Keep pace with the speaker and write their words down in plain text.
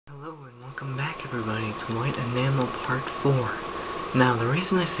Hello and welcome back everybody to White Enamel Part 4. Now the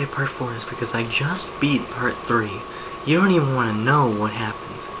reason I say Part 4 is because I just beat Part 3. You don't even want to know what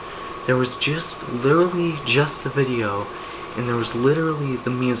happened. There was literally just the video, and there was literally the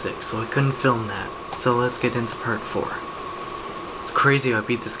music, so I couldn't film that. So let's get into Part 4. It's crazy I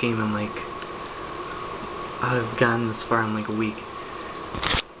beat this game in I've gotten this far in like a week.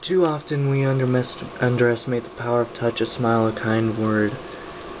 Too often we underestimate the power of touch, a smile, a kind word,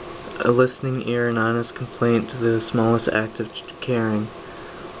 a listening ear, an honest complaint to the smallest act of caring,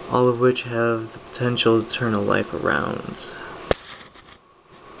 all of which have the potential to turn a life around.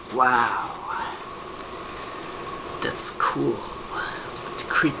 Wow. That's cool. It's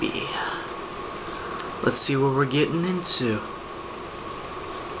creepy. Let's see what we're getting into.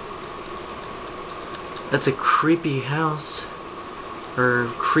 That's a creepy house. Or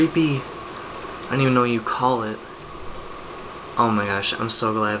creepy, I don't even know what you call it. Oh my gosh, I'm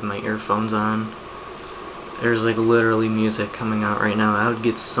so glad I have my earphones on. There's like literally music coming out right now. I would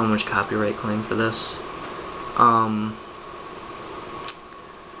get so much copyright claim for this.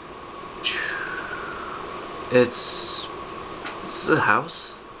 This is a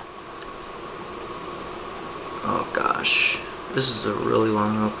house? Oh gosh, this is a really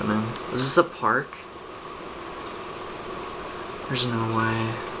long opening. Is this a park? There's no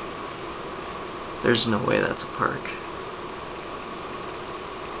way. There's no way that's a park.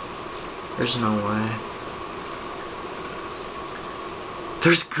 There's no way.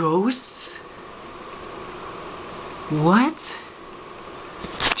 There's ghosts? What?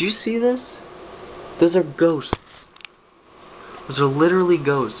 Do you see this? Those are ghosts. Those are literally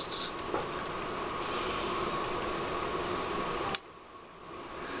ghosts.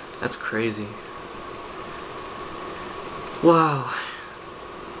 That's crazy. Wow.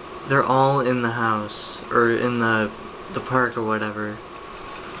 They're all in the house, or in the park or whatever.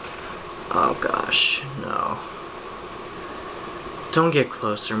 Oh gosh, no. Don't get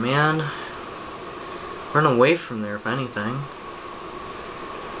closer, man. Run away from there, if anything.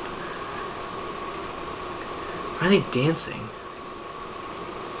 Why are they dancing?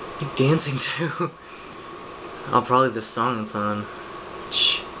 What are they dancing to? Oh, probably the song that's on.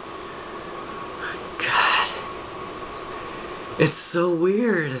 Shh. It's so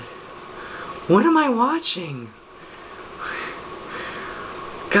weird. What am I watching?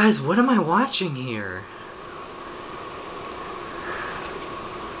 Guys, what am I watching here?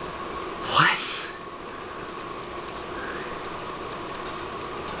 What?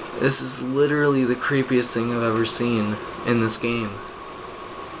 This is literally the creepiest thing I've ever seen in this game.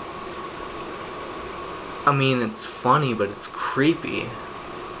 I mean, it's funny, but it's creepy.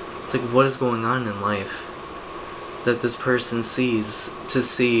 It's like, what is going on in life that this person sees to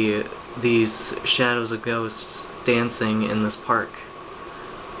see these shadows of ghosts dancing in this park?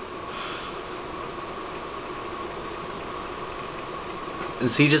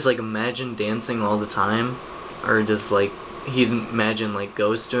 Does he just like imagine dancing all the time? Or does like he imagine like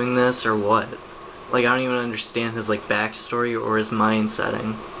ghosts doing this, or what? Like, I don't even understand his like backstory or his mind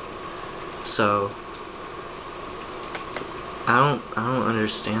setting. So I don't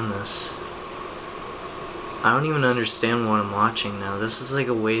understand this. I don't even understand what I'm watching now. This is like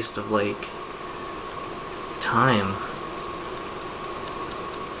a waste of like time.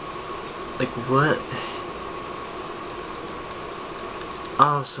 Like what?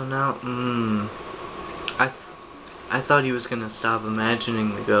 Oh, so now I thought he was gonna stop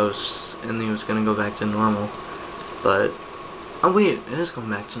imagining the ghosts and he was gonna go back to normal. But oh wait, it is going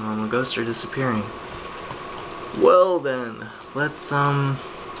back to normal. Ghosts are disappearing. Well then, let's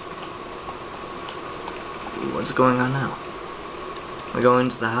what's going on now? We go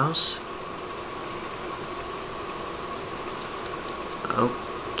into the house?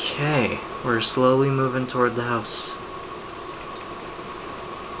 Okay, we're slowly moving toward the house.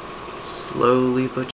 Slowly but